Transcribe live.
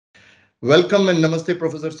Welcome and namaste,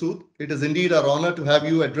 Professor Sood. It is indeed our honor to have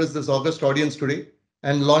you address this august audience today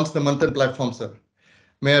and launch the Manthan platform, sir.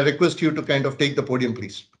 May I request you to kind of take the podium,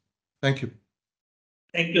 please? Thank you.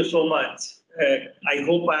 Thank you so much. I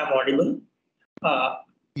hope I am audible.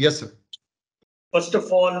 Yes, sir. First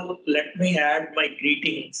of all, let me add my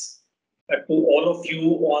greetings to all of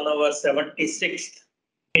you on our 76th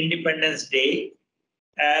Independence Day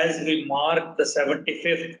as we mark the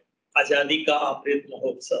 75th Azadi Ka Amrit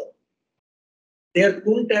Mahotsav. There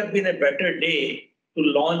couldn't have been a better day to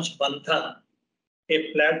launch Manthan,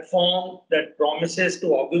 a platform that promises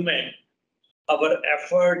to augment our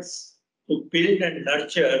efforts to build and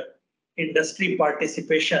nurture industry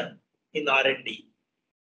participation in R&D.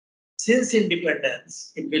 Since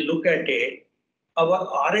independence, if we look at it, our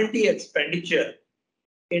R&D expenditure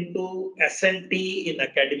into S&T in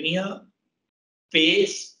academia,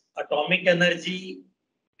 space, atomic energy,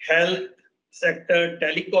 health sector,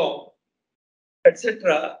 telecom,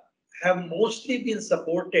 etc., have mostly been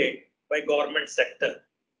supported by government sector.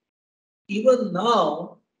 Even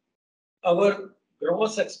now, our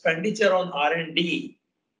gross expenditure on R&D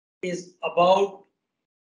is about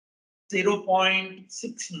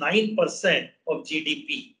 0.69% of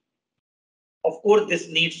GDP. Of course, this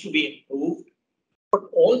needs to be improved, but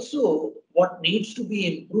also what needs to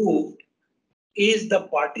be improved is the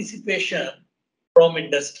participation from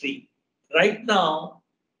industry. Right now,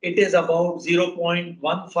 it is about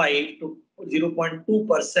 0.15 to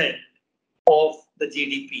 0.2% of the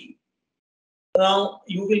GDP. Now,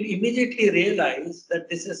 you will immediately realize that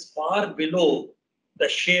this is far below the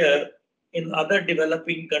share in other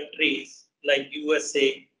developing countries like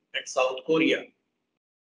USA and South Korea.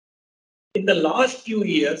 In the last few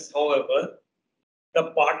years, however,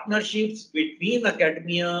 the partnerships between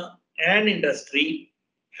academia and industry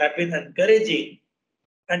have been encouraging,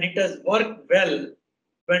 and it has worked well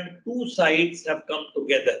when two sides have come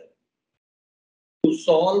together to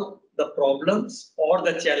solve the problems or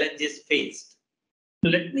the challenges faced.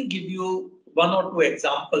 Let me give you one or two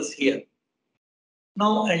examples here.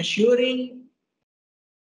 Now, ensuring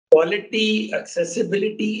quality,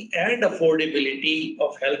 accessibility, and affordability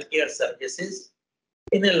of healthcare services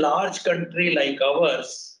in a large country like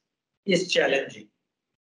ours is challenging.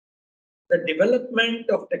 The development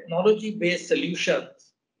of technology-based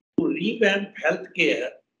solutions to revamp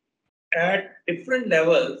healthcare at different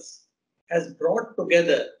levels has brought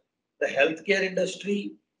together the healthcare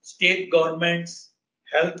industry, state governments,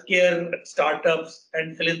 healthcare startups,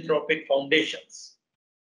 and philanthropic foundations.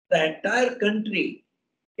 The entire country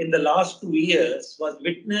in the last 2 years was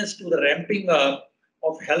witness to the ramping up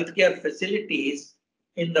of healthcare facilities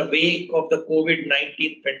in the wake of the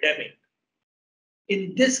COVID-19 pandemic.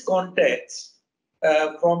 In this context,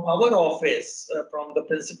 from our office, from the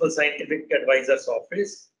Principal Scientific Advisor's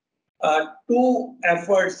office, two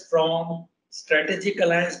efforts from Strategic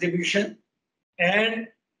Alliance Division and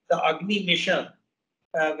the Agni Mission,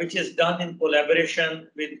 which is done in collaboration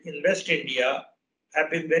with Invest India, have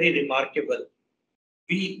been very remarkable.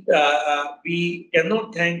 We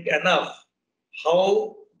cannot thank enough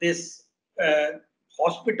how these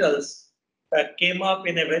hospitals came up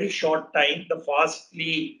in a very short time, the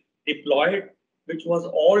fastly deployed, which was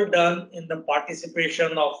all done in the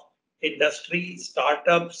participation of industry,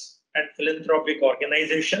 startups, and philanthropic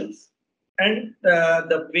organizations. And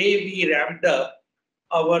the way we ramped up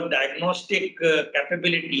our diagnostic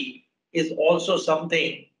capability is also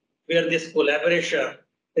something where this collaboration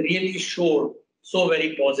really showed so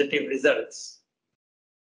very positive results.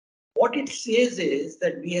 What it says is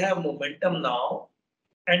that we have momentum now,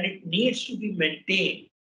 and it needs to be maintained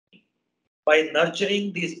by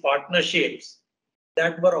nurturing these partnerships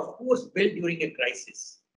that were, of course, built during a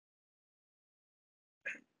crisis.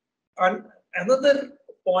 And another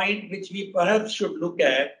point which we perhaps should look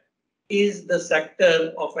at is the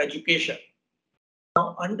sector of education.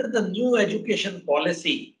 Now, under the new education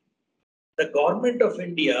policy, the government of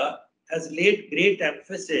India has laid great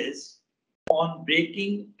emphasis on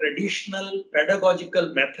breaking traditional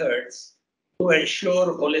pedagogical methods to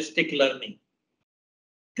ensure holistic learning.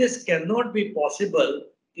 This cannot be possible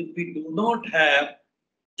if we do not have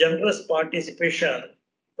generous participation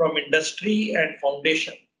from industry and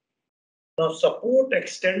foundation. Now, support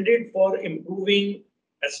extended for improving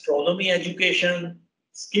astronomy education,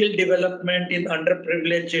 skill development in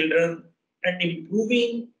underprivileged children, and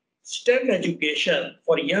improving STEM education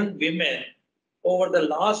for young women over the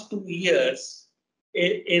last 2 years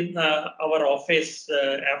in our office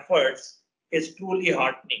efforts is truly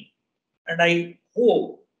heartening. And I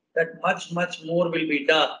hope that much more will be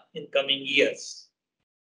done in coming years.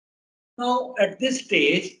 Now, at this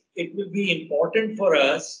stage, it will be important for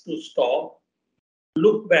us to stop,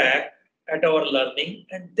 look back at our learning,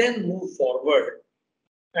 and then move forward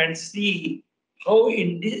and see how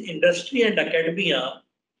industry and academia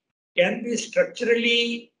can be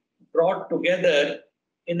structurally brought together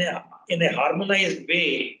in a harmonized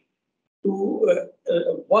way to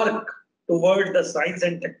work toward the science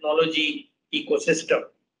and technology ecosystem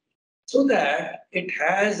so that it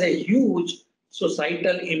has a huge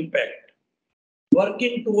societal impact.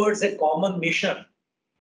 Working towards a common mission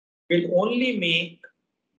will only make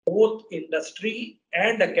both industry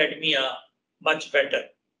and academia much better.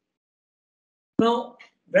 Now,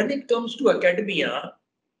 when it comes to academia,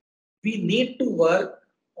 we need to work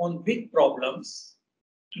on big problems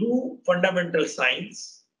through fundamental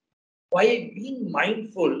science while being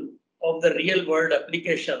mindful of the real world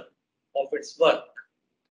application of its work.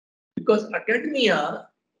 Because academia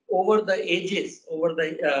over the ages, over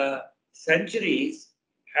the centuries,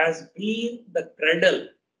 has been the cradle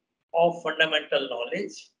of fundamental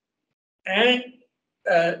knowledge and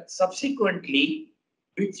subsequently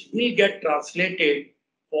which will get translated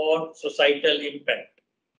for societal impact.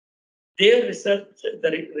 Their research,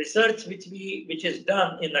 the research which is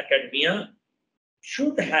done in academia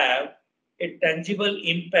should have a tangible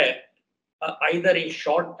impact either in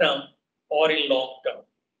short term or in long term.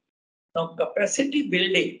 Now, capacity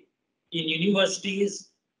building in universities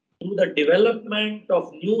through the development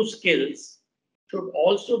of new skills should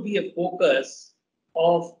also be a focus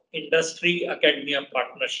of industry academia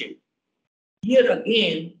partnership. Here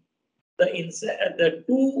again, the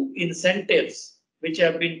two incentives which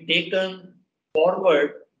have been taken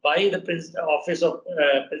forward by the Office of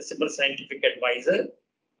Principal Scientific Advisor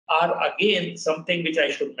are again something which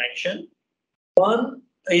I should mention. One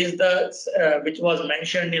is the which was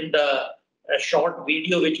mentioned in the short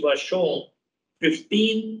video which was shown,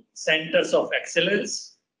 15 centers of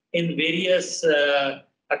excellence in various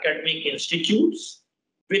academic institutes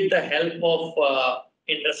with the help of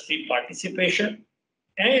industry participation,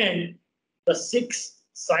 and the 6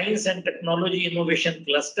 science and technology innovation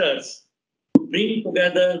clusters to bring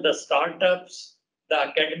together the startups, the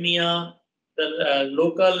academia, the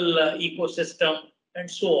local ecosystem, and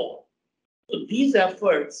so on. So these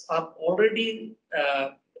efforts are already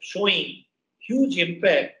showing huge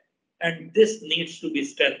impact, and this needs to be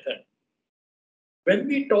strengthened. When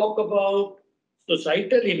we talk about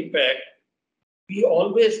societal impact, we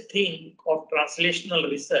always think of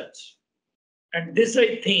translational research. And this,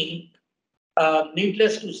 I think,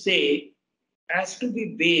 needless to say, has to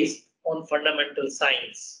be based on fundamental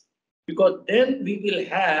science, because then we will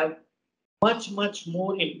have much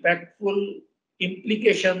more impactful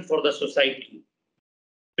implication for the society.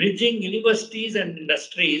 Bridging universities and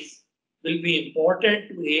industries will be important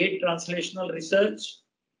to aid translational research,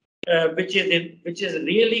 which is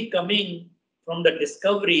really coming from the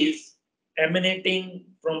discoveries emanating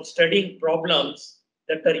from studying problems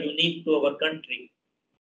that are unique to our country.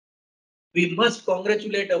 We must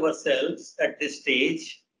congratulate ourselves at this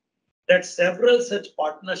stage that several such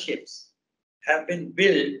partnerships have been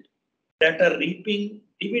built that are reaping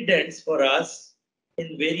dividends for us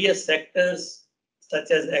in various sectors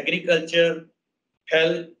such as agriculture,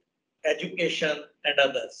 health, education, and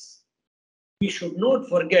others. We should not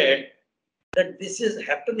forget that this is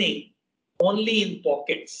happening only in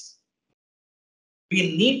pockets.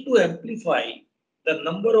 We need to amplify the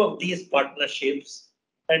number of these partnerships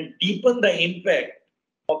and deepen the impact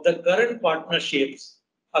of the current partnerships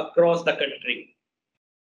across the country.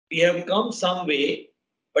 We have come some way,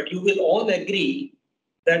 but you will all agree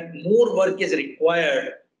that more work is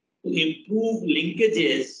required to improve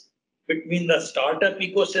linkages between the startup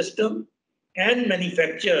ecosystem and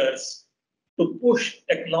manufacturers to push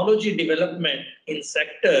technology development in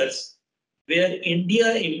sectors where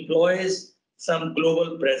India employs some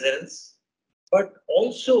global presence, but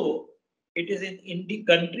also it is in the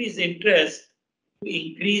country's interest to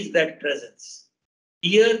increase that presence.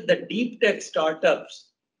 Here, the deep tech startups,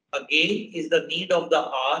 again, is the need of the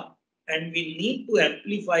hour, and we need to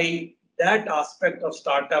amplify that aspect of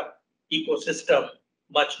startup ecosystem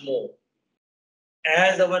much more.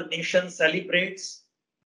 As our nation celebrates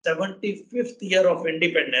 75th year of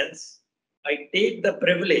independence, I take the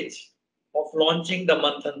privilege of launching the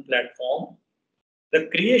Manthan platform, the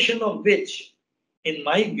creation of which, in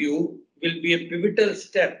my view, will be a pivotal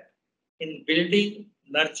step in building,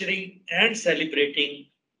 nurturing, and celebrating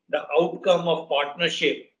the outcome of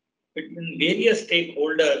partnership between various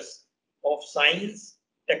stakeholders of science,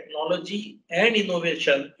 technology, and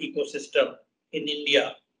innovation ecosystem in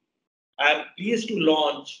India. I am pleased to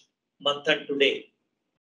launch Manthan today.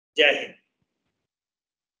 Jai Hind.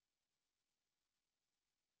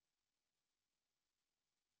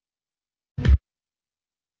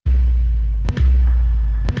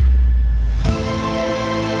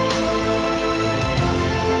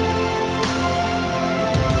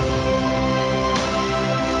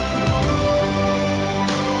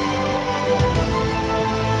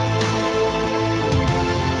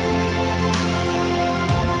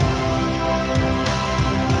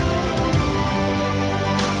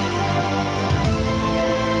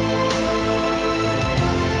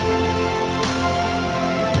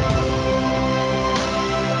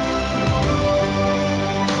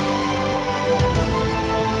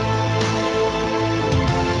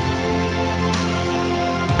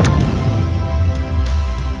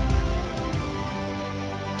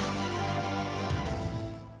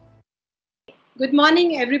 Good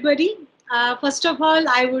morning, everybody. First of all,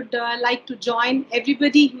 I would like to join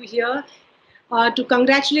everybody who here to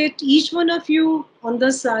congratulate each one of you on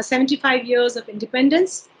this 75 years of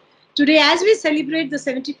independence. Today, as we celebrate the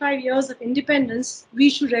 75 years of independence, we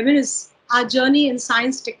should reminisce our journey in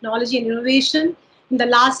science, technology, and innovation in the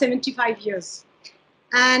last 75 years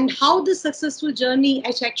and how this successful journey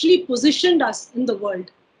has actually positioned us in the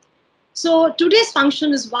world. So, today's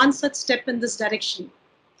function is one such step in this direction.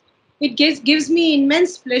 It gives me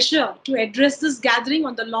immense pleasure to address this gathering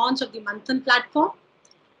on the launch of the Manthan platform.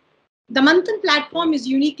 The Manthan platform is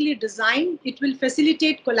uniquely designed. It will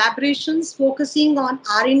facilitate collaborations focusing on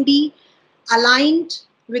R&D aligned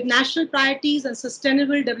with national priorities and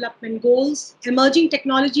sustainable development goals, emerging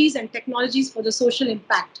technologies and technologies for the social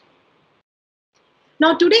impact.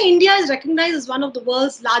 Now, today, India is recognized as one of the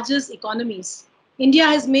world's largest economies. India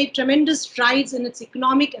has made tremendous strides in its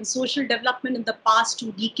economic and social development in the past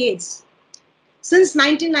 2 decades. Since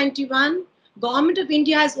 1991, Government of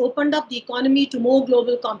India has opened up the economy to more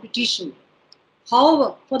global competition.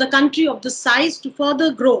 However, for the country of this size to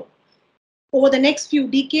further grow over the next few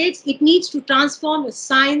decades, it needs to transform its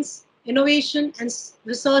science, innovation, and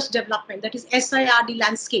research development, that is SIRD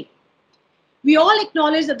landscape. We all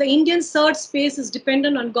acknowledge that the Indian search space is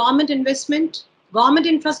dependent on government investment, government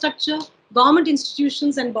infrastructure, government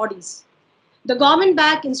institutions, and bodies. The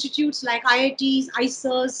government-backed institutes like IITs,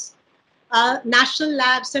 ISERs, national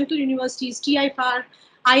labs, central universities, TIFR,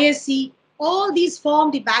 ISC, all these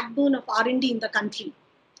form the backbone of R&D in the country.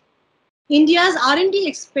 India's R&D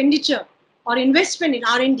expenditure or investment in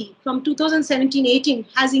R&D from 2017-18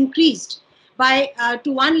 has increased by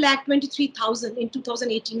to 1,23,000 in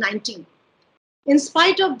 2018-19. In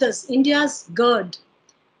spite of this, India's GERD,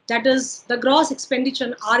 that is the gross expenditure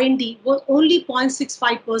on R&D, was only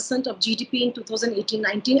 0.65% of GDP in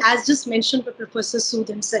 2018-19, as just mentioned by Professor Sood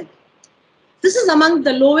himself. This is among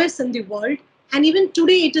the lowest in the world, and even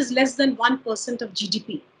today it is less than 1% of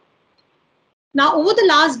GDP. Now, over the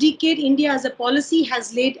last decade, India as a policy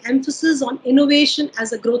has laid emphasis on innovation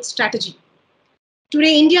as a growth strategy.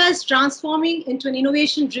 Today, India is transforming into an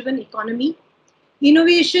innovation-driven economy.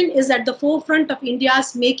 Innovation is at the forefront of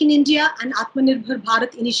India's Make in India and Atmanirbhar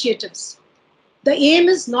Bharat initiatives. The aim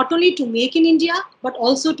is not only to make in India, but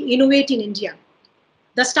also to innovate in India.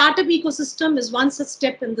 The startup ecosystem is one such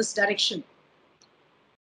step in this direction.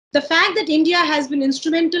 The fact that India has been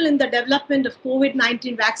instrumental in the development of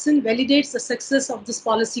COVID-19 vaccine validates the success of this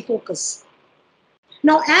policy focus.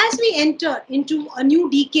 Now, as we enter into a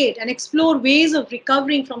new decade and explore ways of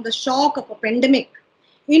recovering from the shock of a pandemic,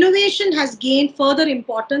 innovation has gained further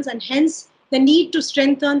importance and hence the need to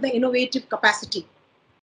strengthen the innovative capacity.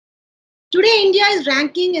 Today, India's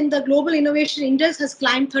ranking in the Global Innovation Index has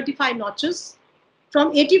climbed 35 notches,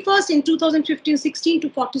 from 81st in 2015-16 to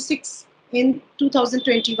 46 in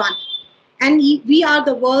 2021. And we are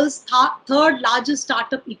the world's third largest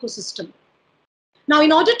startup ecosystem. Now,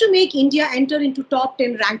 in order to make India enter into top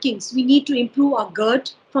 10 rankings, we need to improve our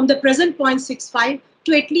GERD from the present 0.65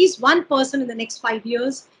 to at least 1% in the next 5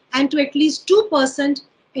 years and to at least 2%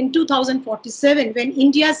 in 2047 when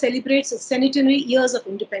India celebrates its centenary years of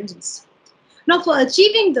independence. Now, for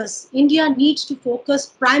achieving this, India needs to focus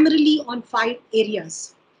primarily on 5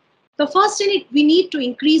 areas. The first in it, we need to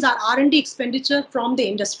increase our R&D expenditure from the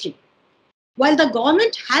industry. While the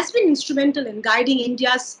government has been instrumental in guiding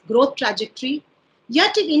India's growth trajectory,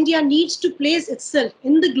 yet if India needs to place itself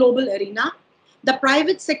in the global arena, the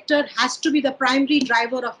private sector has to be the primary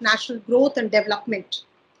driver of national growth and development.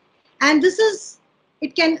 And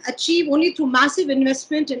it can achieve only through massive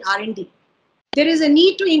investment in R&D. There is a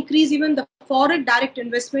need to increase even the foreign direct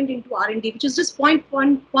investment into R&D, which is just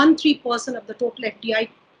 0.13% of the total FDI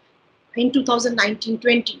in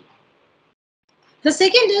 2019-20. The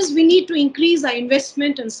second is we need to increase our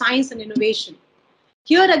investment in science and innovation.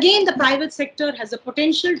 Here again, the private sector has the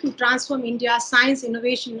potential to transform India's science,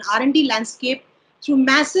 innovation, and R&D landscape through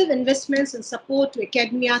massive investments and support to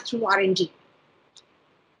academia through R&D.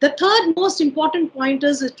 The third most important point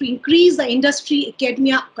is to increase the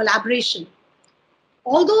industry-academia collaboration.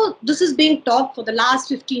 Although this is being talked for the last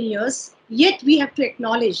 15 years, yet we have to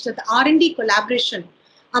acknowledge that the R&D collaboration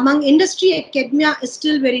among industry academia is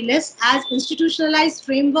still very less, as institutionalized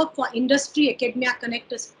framework for industry academia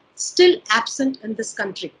connect is still absent in this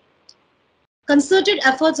country. Concerted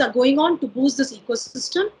efforts are going on to boost this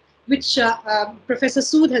ecosystem, which Professor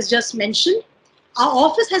Sood has just mentioned. Our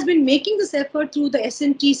office has been making this effort through the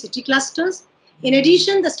S&T city clusters. In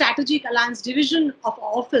addition, the Strategic Alliance Division of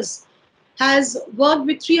our office has worked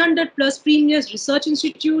with 300 plus premier research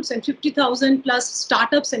institutes and 50,000 plus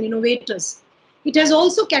startups and innovators It has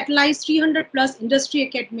also catalyzed 300 plus industry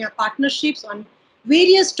academia partnerships on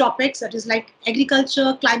various topics, that is like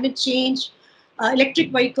agriculture, climate change,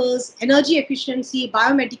 electric vehicles, energy efficiency,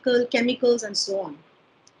 biomedical, chemicals, and so on.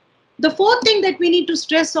 The fourth thing that we need to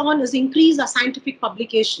stress on is increase our scientific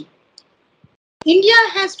publication. India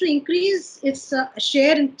has to increase its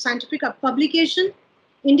share in scientific publication.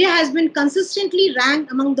 India has been consistently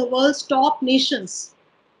ranked among the world's top nations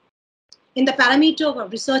in the parameter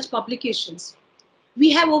of research publications. We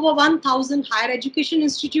have over 1,000 higher education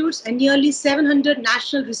institutes and nearly 700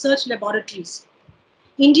 national research laboratories.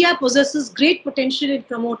 India possesses great potential in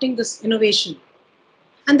promoting this innovation.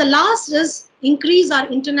 And the last is increase our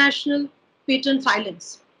international patent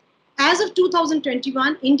filings. As of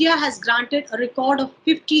 2021, India has granted a record of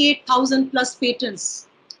 58,000 plus patents.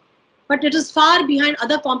 But it is far behind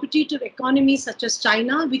other competitive economies such as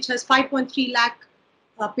China, which has 5.3 lakh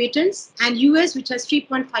patents, and US, which has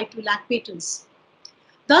 3.52 lakh patents.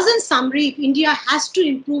 Thus, in summary, if India has to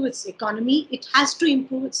improve its economy, it has to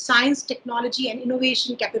improve its science, technology, and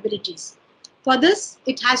innovation capabilities. For this,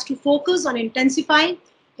 it has to focus on intensifying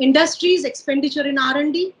industry's expenditure in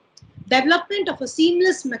R&D, development of a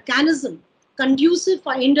seamless mechanism conducive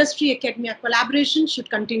for industry-academia collaboration should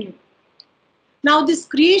continue. Now, this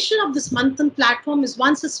creation of this Manthan platform is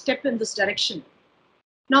once a step in this direction.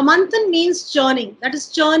 Now, Manthan means churning, that is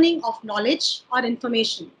churning of knowledge or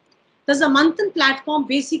information. Thus, the Manthan platform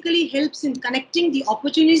basically helps in connecting the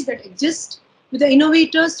opportunities that exist with the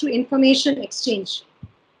innovators through information exchange.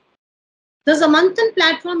 Thus, the Manthan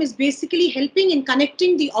platform is basically helping in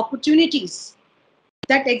connecting the opportunities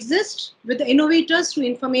that exist with the innovators through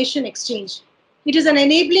information exchange. It is an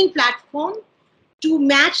enabling platform to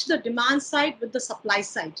match the demand side with the supply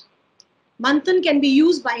side. Manthan can be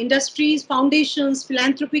used by industries, foundations,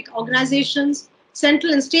 philanthropic organizations,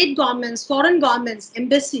 central and state governments, foreign governments,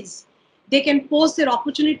 embassies. They can post their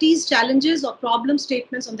opportunities, challenges, or problem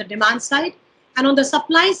statements on the demand side. And on the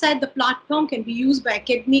supply side, the platform can be used by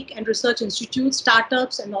academic and research institutes,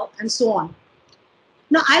 startups, and so on.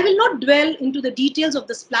 Now, I will not dwell into the details of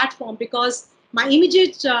this platform because my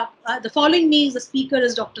immediate, the following me is the speaker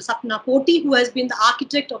is Dr. Sapna Poti, who has been the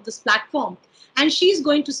architect of this platform. And she's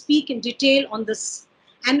going to speak in detail on this.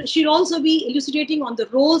 And she'll also be elucidating on the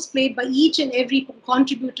roles played by each and every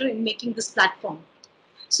contributor in making this platform.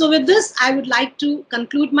 So with this, I would like to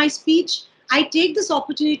conclude my speech. I take this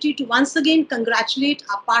opportunity to once again congratulate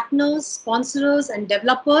our partners, sponsors, and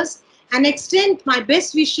developers, and extend my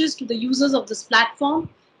best wishes to the users of this platform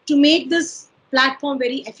to make this platform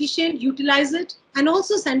very efficient, utilize it, and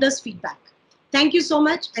also send us feedback. Thank you so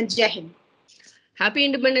much, and Jai Hind. Happy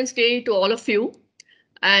Independence Day to all of you.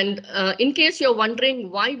 And in case you're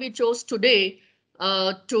wondering why we chose today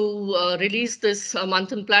to release this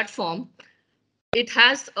Manthan platform, it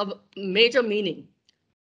has a major meaning.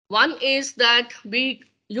 One is that we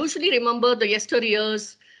usually remember the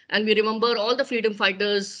yesteryears and we remember all the freedom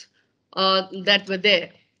fighters that were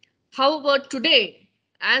there. However, today,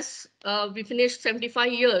 as we finished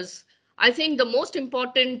 75 years, I think the most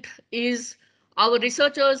important is our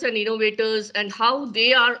researchers and innovators and how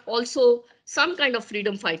they are also some kind of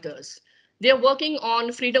freedom fighters. They are working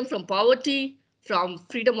on freedom from poverty, from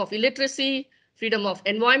freedom of illiteracy, freedom of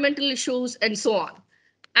environmental issues, and so on.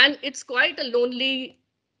 And it's quite a lonely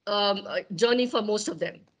journey for most of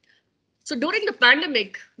them. So during the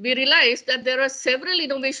pandemic, we realized that there are several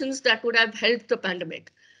innovations that would have helped the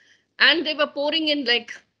pandemic. And they were pouring in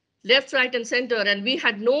like left, right, and center. And we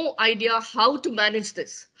had no idea how to manage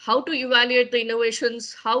this, how to evaluate the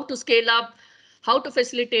innovations, how to scale up, how to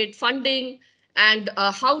facilitate funding, and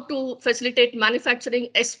how to facilitate manufacturing,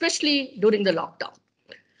 especially during the lockdown.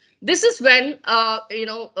 This is when,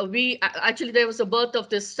 there was a birth of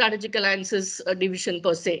this strategic alliances division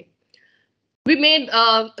per se. We made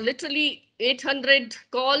literally 800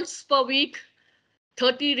 calls per week,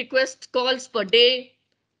 30 request calls per day,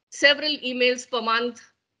 several emails per month,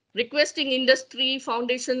 requesting industry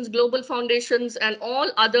foundations, global foundations, and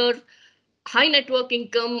all other high network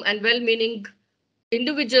income and well-meaning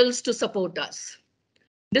individuals to support us.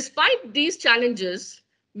 Despite these challenges,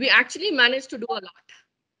 we actually managed to do a lot.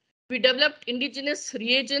 We developed indigenous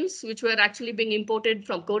reagents, which were actually being imported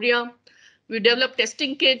from Korea. We developed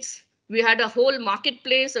testing kits. We had a whole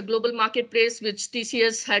marketplace, a global marketplace, which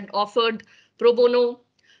TCS had offered pro bono.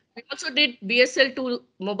 We also did BSL-2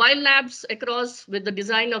 mobile labs across with the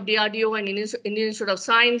design of DRDO and Indian Institute of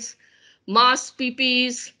Science, masks,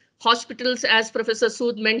 PPEs, hospitals, as Professor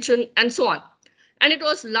Sood mentioned, and so on. And it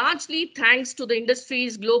was largely thanks to the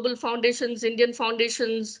industries, global foundations, Indian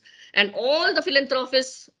foundations, and all the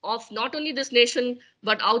philanthropists of not only this nation,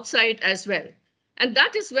 but outside as well. And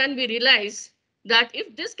that is when we realized that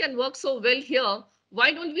if this can work so well here,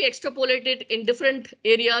 why don't we extrapolate it in different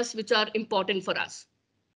areas which are important for us?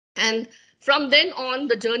 And from then on,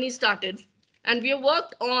 the journey started. And we have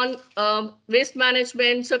worked on waste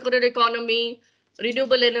management, circular economy,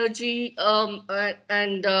 renewable energy,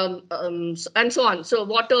 and so on. So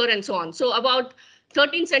water and so on. So about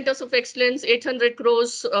 13 centers of excellence, 800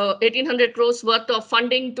 crores, 1800 crores worth of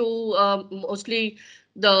funding to mostly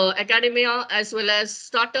the academia as well as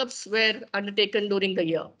startups were undertaken during the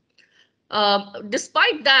year.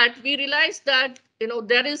 Despite that, we realized that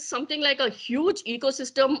there is something like a huge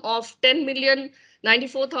ecosystem of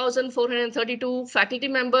 10,094,432 faculty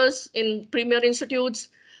members in premier institutes,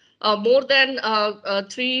 more than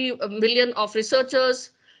 3 million of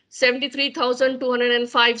researchers,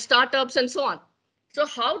 73,205 startups, and so on. So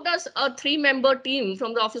how does a 3-member team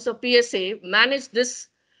from the Office of PSA manage this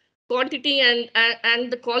quantity and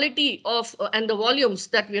the quality of and the volumes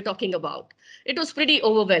that we are talking about? It was pretty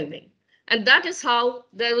overwhelming. And that is how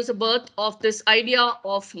there was a birth of this idea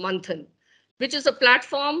of Manthan, which is a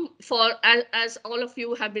platform for, as all of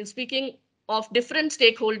you have been speaking, of different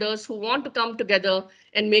stakeholders who want to come together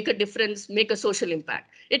and make a difference, make a social impact.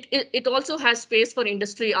 It also has space for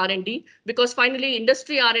industry R&D, because finally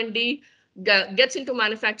industry R&D gets into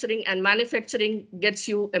manufacturing, and manufacturing gets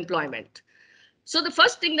you employment. So the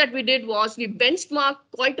first thing that we did was we benchmarked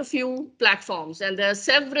quite a few platforms, and there are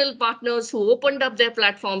several partners who opened up their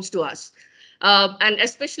platforms to us. And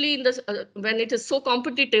especially in this, when it is so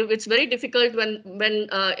competitive, it's very difficult when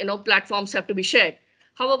platforms have to be shared.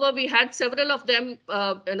 However, we had several of them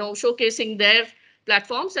showcasing their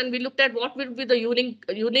platforms, and we looked at what will be the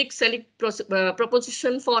unique selling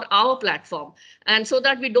proposition for our platform, and so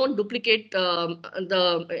that we don't duplicate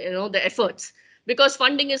the efforts. Because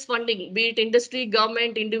funding is funding, be it industry,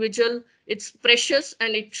 government, individual, it's precious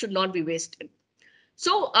and it should not be wasted.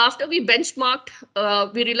 So after we benchmarked,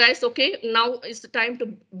 we realized, okay, now is the time to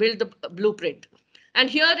build the blueprint. And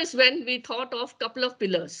here is when we thought of a couple of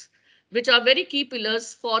pillars, which are very key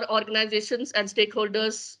pillars for organizations and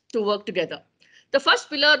stakeholders to work together. The first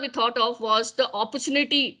pillar we thought of was the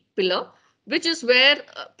opportunity pillar, which is where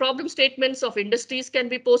problem statements of industries can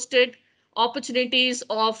be posted, opportunities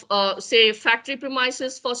of, say, factory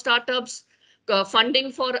premises for startups, funding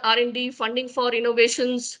for R&D, funding for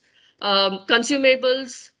innovations,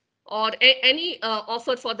 consumables, or any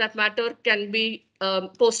offer for that matter can be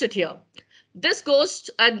posted here. This goes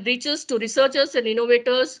and reaches to researchers and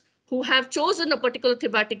innovators who have chosen a particular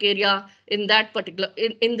thematic area in that particular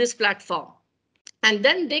in this platform. And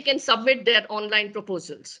then they can submit their online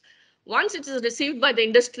proposals. Once it is received by the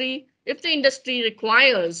industry, if the industry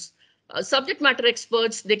requires subject matter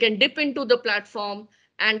experts, they can dip into the platform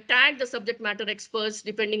and tag the subject matter experts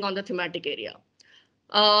depending on the thematic area.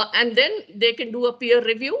 And then they can do a peer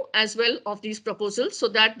review as well of these proposals so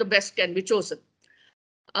that the best can be chosen.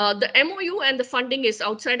 The MOU and the funding is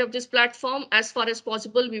outside of this platform. As far as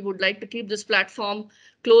possible, we would like to keep this platform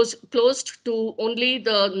closed to only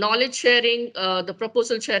the knowledge sharing, the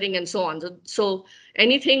proposal sharing, and so on. So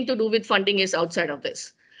anything to do with funding is outside of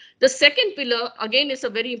this. The second pillar, again, is a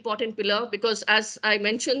very important pillar because, as I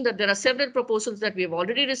mentioned, that there are several proposals that we have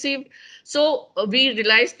already received. So we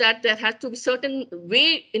realized that there has to be a certain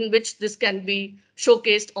way in which this can be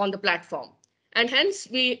showcased on the platform. And hence,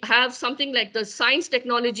 we have something like the science,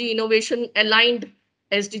 technology, innovation aligned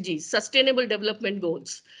SDGs, Sustainable Development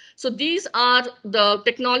Goals. So these are the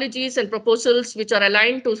technologies and proposals which are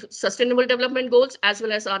aligned to Sustainable Development Goals as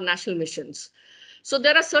well as our national missions. So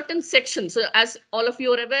there are certain sections. So as all of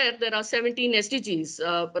you are aware, there are 17 SDGs,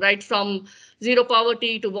 right from zero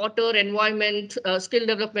poverty to water, environment, skill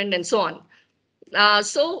development, and so on.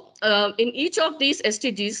 In each of these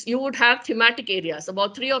SDGs, you would have thematic areas,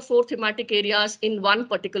 about 3 or 4 thematic areas in one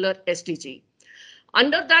particular SDG.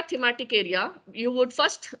 Under that thematic area, you would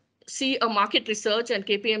first see a market research, and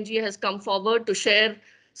KPMG has come forward to share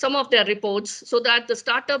some of their reports so that the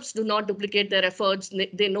startups do not duplicate their efforts.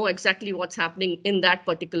 They know exactly what's happening in that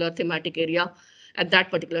particular thematic area at that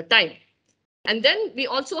particular time. And then we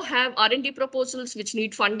also have R&D proposals which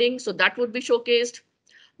need funding, so that would be showcased.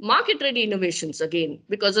 Market-ready innovations, again,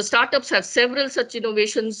 because the startups have several such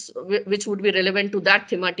innovations which would be relevant to that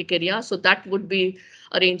thematic area. So that would be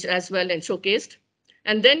arranged as well and showcased.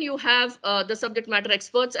 And then you have the subject matter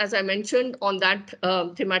experts, as I mentioned, on that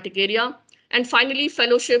thematic area. And finally,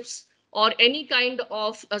 fellowships or any kind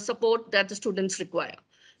of support that the students require.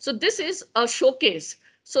 So this is a showcase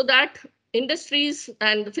so that industries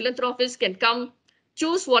and philanthropists can come,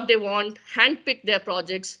 choose what they want, handpick their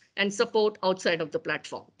projects, and support outside of the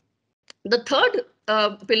platform. The third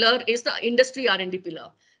pillar is the industry R&D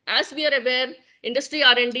pillar. As we are aware, Industry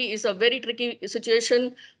R&D is a very tricky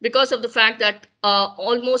situation because of the fact that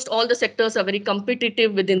almost all the sectors are very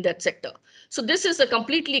competitive within that sector. So this is a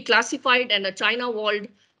completely classified and a China-walled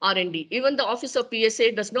R&D. Even the Office of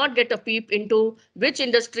PSA does not get a peep into which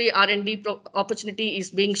industry R&D opportunity is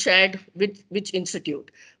being shared with which institute.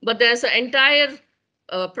 But there's an entire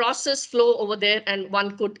process flow over there, and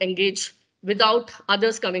one could engage without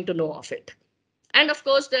others coming to know of it. And of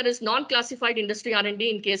course, there is non-classified industry R&D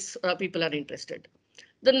in case people are interested.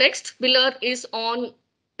 The next pillar is on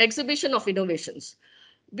exhibition of innovations.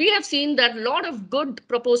 We have seen that a lot of good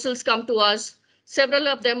proposals come to us. Several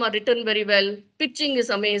of them are written very well. Pitching is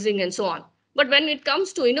amazing and so on. But when it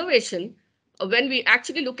comes to innovation, when we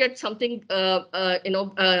actually look at something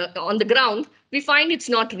on the ground, we find it's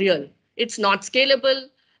not real. It's not scalable.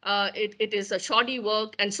 It is a shoddy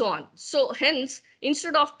work and so on. So hence,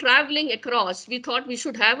 instead of traveling across, we thought we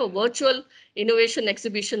should have a virtual innovation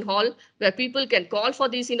exhibition hall where people can call for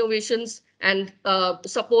these innovations and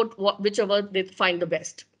support whichever they find the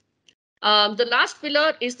best. The last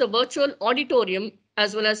pillar is the virtual auditorium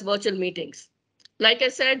as well as virtual meetings. Like I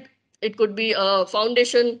said, it could be a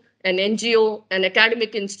foundation, an NGO, an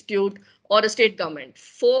academic institute, or a state government.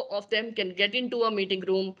 4 of them can get into a meeting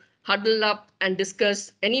room, huddle up, and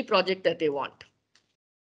discuss any project that they want.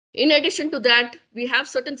 In addition to that, we have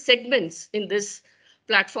certain segments in this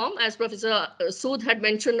platform. As Professor Sood had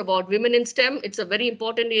mentioned about women in STEM, it's a very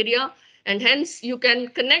important area, and hence you can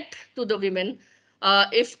connect to the women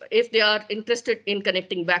if they are interested in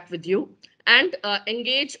connecting back with you, and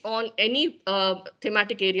engage on any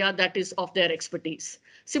thematic area that is of their expertise.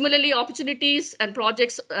 Similarly, opportunities and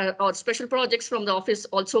projects or special projects from the office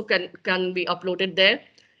also can be uploaded there.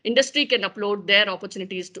 Industry can upload their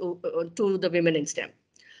opportunities to the women in STEM.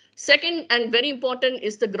 Second, and very important,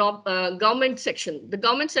 is the government section. The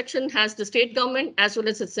government section has the state government as well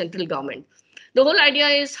as the central government. The whole idea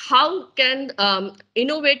is how can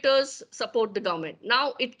innovators support the government?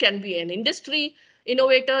 Now, it can be an industry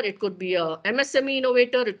innovator, it could be a MSME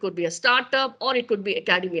innovator, it could be a startup, or it could be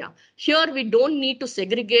academia. Here, we don't need to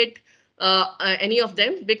segregate any of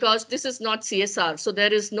them because this is not CSR. So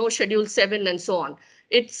there is no Schedule 7 and so on.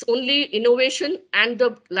 It's only innovation and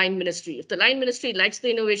the line ministry. If the line ministry likes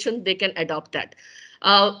the innovation, they can adopt that.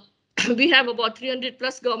 We have about 300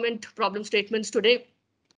 plus government problem statements today,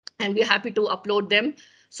 and we're happy to upload them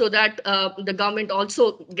so that the government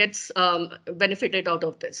also gets benefited out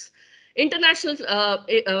of this. International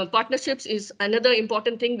partnerships is another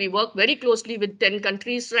important thing. We work very closely with 10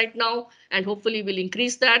 countries right now, and hopefully we'll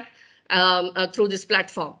increase that through this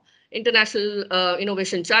platform. International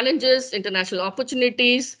innovation challenges, international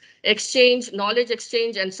opportunities, exchange, knowledge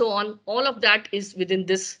exchange, and so on. All of that is within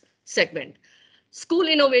this segment. School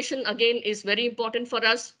innovation, again, is very important for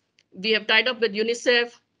us. We have tied up with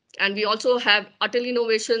UNICEF, and we also have Atal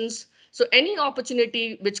Innovations. So any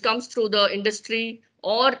opportunity which comes through the industry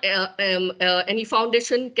or any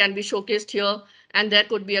foundation can be showcased here, and there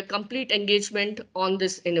could be a complete engagement on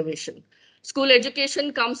this innovation. School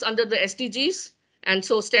education comes under the SDGs. And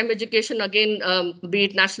so STEM education, again, be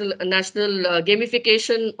it national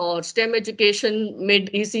gamification or STEM education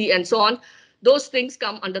made easy and so on, those things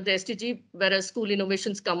come under the SDG, whereas school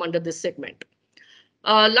innovations come under this segment.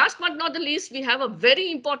 Last but not the least, we have a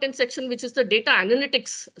very important section, which is the data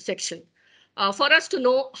analytics section. For us to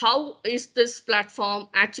know how is this platform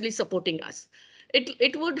actually supporting us.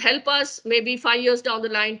 It would help us maybe 5 years down the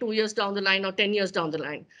line, 2 years down the line, or 10 years down the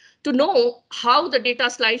line to know how the data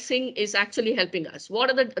slicing is actually helping us.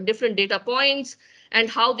 What are the different data points and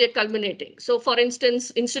how they're culminating? So for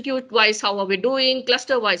instance, institute-wise, how are we doing?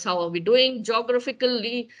 Cluster-wise, how are we doing?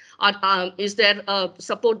 Geographically, is there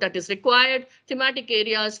support that is required? Thematic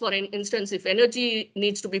areas, for instance, if energy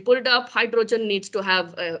needs to be pulled up, hydrogen needs to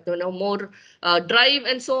have more drive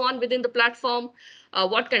and so on within the platform.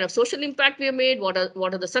 What kind of social impact we have made, what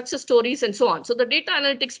are the success stories, and so on. So the data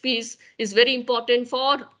analytics piece is very important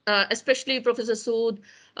for especially Professor Sood,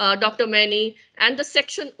 Dr. Maini, and the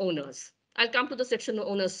section owners. I'll come to the section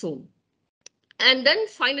owners soon. And then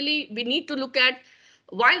finally, we need to look at,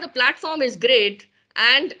 while the platform is great,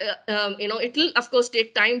 and it will of course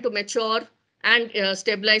take time to mature and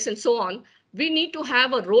stabilize and so on, we need to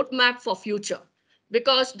have a roadmap for future.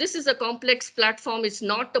 Because this is a complex platform, it's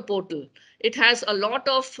not a portal. It has a lot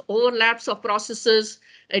of overlaps of processes.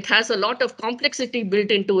 It has a lot of complexity built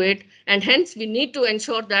into it. And hence, we need to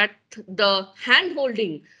ensure that the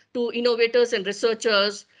hand-holding to innovators and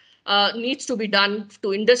researchers needs to be done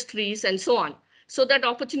to industries and so on, so that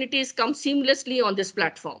opportunities come seamlessly on this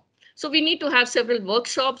platform. So we need to have several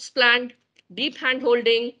workshops planned, deep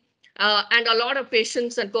hand-holding, and a lot of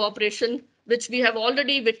patience and cooperation which we have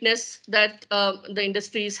already witnessed that the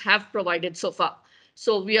industries have provided so far.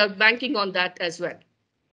 So we are banking on that as well.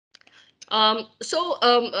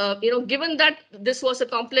 Given that this was a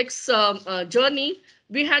complex journey,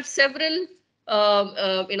 we had several,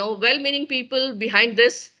 well-meaning people behind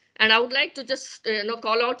this. And I would like to just,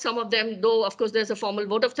 call out some of them, though, of course, there's a formal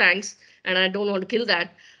vote of thanks, and I don't want to kill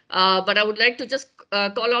that. But I would like to just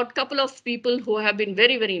call out a couple of people who have been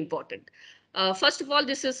very, very important. First of all,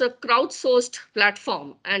 this is a crowdsourced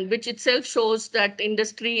platform, and which itself shows that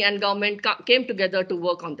industry and government came together to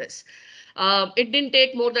work on this. It didn't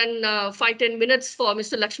take more than 5-10 minutes for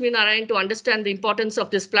Mr. Lakshmi Narayan to understand the importance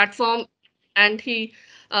of this platform, and he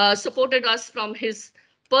supported us from his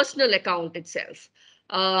personal account itself.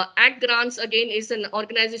 Act Grants, again, is an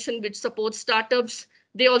organization which supports startups.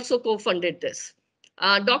 They also co-funded this.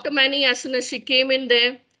 Dr. Maini, as soon as she came in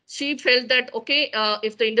there, she felt that, okay,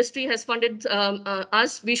 if the industry has funded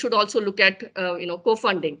us, we should also look at,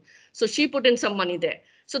 co-funding. So she put in some money there.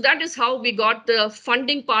 So that is how we got the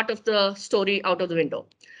funding part of the story out of the window.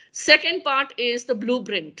 Second part is the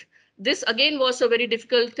blueprint. This again was a very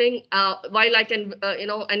difficult thing. While I can,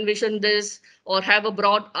 envision this or have a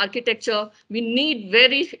broad architecture, we need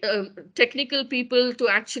very technical people to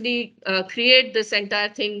actually create this entire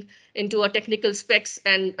thing into a technical specs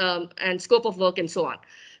and scope of work and so on.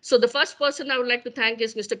 So the first person I would like to thank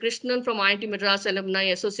is Mr. Krishnan from IIT Madras Alumni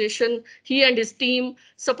Association. He and his team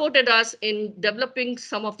supported us in developing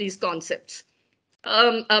some of these concepts.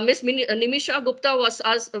 Ms. Nimisha Gupta was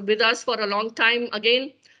with us for a long time.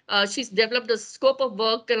 Again, she's developed a scope of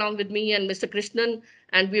work along with me and Mr. Krishnan,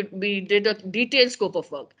 and we did a detailed scope of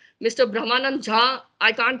work. Mr. Brahmanand Jha,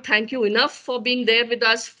 I can't thank you enough for being there with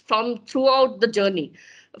us throughout the journey,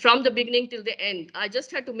 from the beginning till the end. I just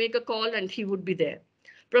had to make a call and he would be there.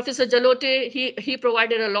 Professor Jalote, he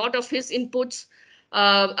provided a lot of his inputs.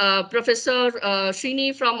 Professor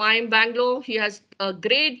Srini from IIM Bangalore, he has a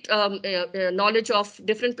great knowledge of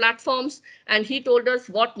different platforms, and he told us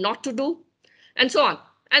what not to do, and so on.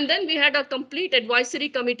 And then we had a complete advisory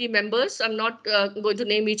committee members. I'm not going to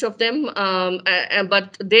name each of them,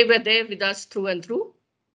 but they were there with us through and through.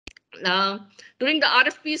 During the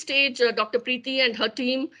RFP stage, Dr. Preeti and her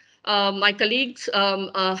team, my colleagues,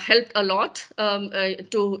 helped a lot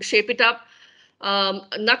to shape it up.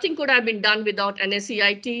 Nothing could have been done without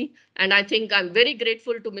NSEIT, and I think I'm very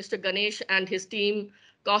grateful to Mr. Ganesh and his team,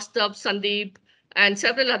 Kaustubh, Sandeep, and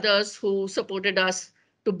several others who supported us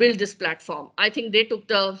to build this platform. I think they took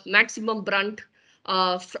the maximum brunt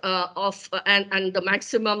and the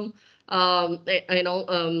maximum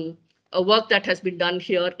work that has been done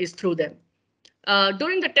here is through them.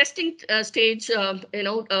 During the testing stage,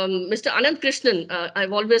 Mr. Anand Krishnan,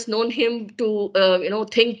 I've always known him to,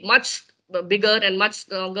 think much bigger and much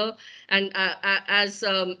stronger. And as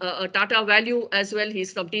a Tata value as well,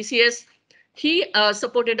 he's from TCS. He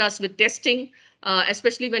supported us with testing,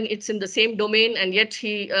 especially when it's in the same domain. And yet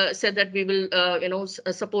he said that we will,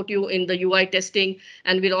 support you in the UI testing,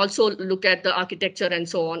 and we'll also look at the architecture and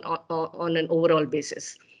so on an overall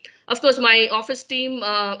basis. Of course, my office team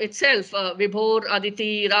itself, Vibhor,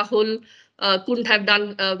 Aditi, Rahul, couldn't have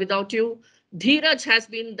done without you. Dheeraj has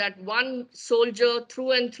been that one soldier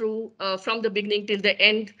through and through from the beginning till the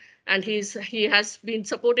end. And he has been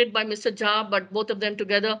supported by Mr. Jha, but both of them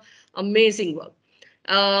together, amazing work.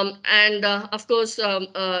 Of course,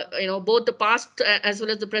 both the past as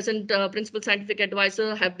well as the present principal scientific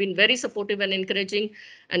advisor have been very supportive and encouraging.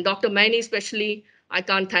 And Dr. Maini especially, I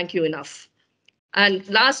can't thank you enough. And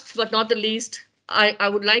last but not the least, I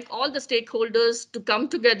would like all the stakeholders to come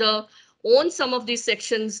together, own some of these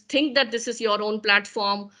sections, think that this is your own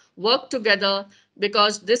platform, work together,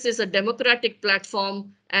 because this is a democratic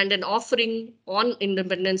platform and an offering on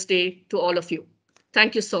Independence Day to all of you.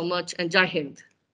 Thank you so much, and Jai Hind.